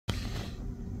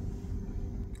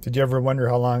Did you ever wonder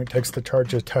how long it takes to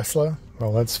charge a Tesla?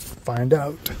 Well, let's find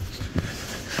out.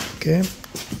 Okay,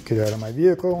 get out of my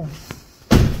vehicle.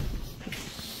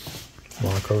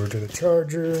 Walk over to the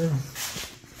charger.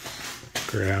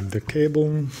 Grab the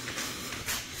cable.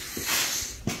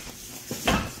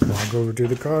 Walk over to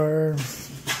the car.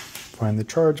 Find the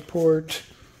charge port.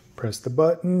 Press the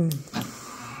button.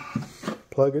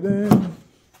 Plug it in.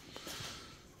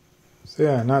 So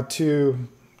yeah, not too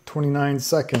 29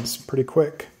 seconds, pretty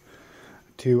quick.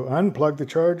 To unplug the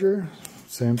charger,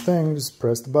 same thing, just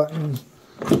press the button,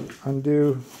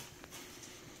 undo,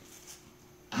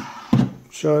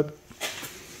 shut,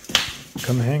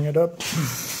 come hang it up.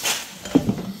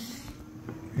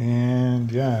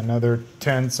 And yeah, another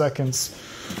 10 seconds.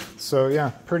 So yeah,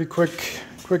 pretty quick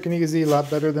and easy, a lot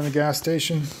better than a gas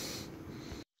station.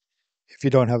 If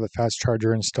you don't have a fast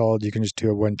charger installed, you can just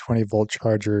do a 120 volt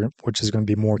charger, which is going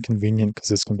to be more convenient because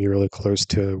it's going to be really close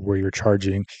to where you're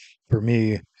charging. For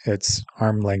me, it's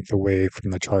arm length away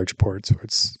from the charge port, so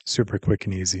it's super quick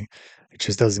and easy. It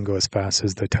just doesn't go as fast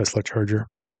as the Tesla charger.